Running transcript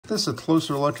This is a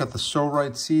closer look at the So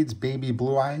Right Seeds Baby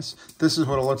Blue Eyes. This is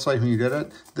what it looks like when you get it.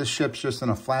 This ships just in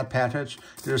a flat package.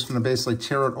 You're just going to basically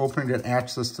tear it open and get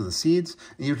access to the seeds.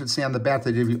 And you can see on the back,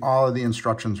 they give you all of the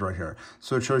instructions right here.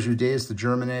 So it shows you days to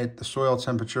germinate, the soil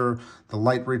temperature, the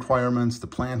light requirements, the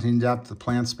planting depth, the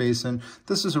plant spacing.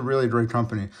 This is a really great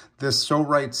company. This So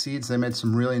Right Seeds, they made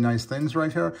some really nice things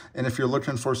right here. And if you're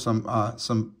looking for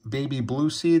some baby blue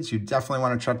seeds, you definitely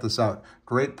want to check this out.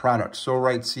 Great product. So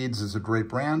Right Seeds is a great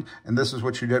brand, and this is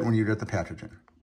what you get when you get the packaging.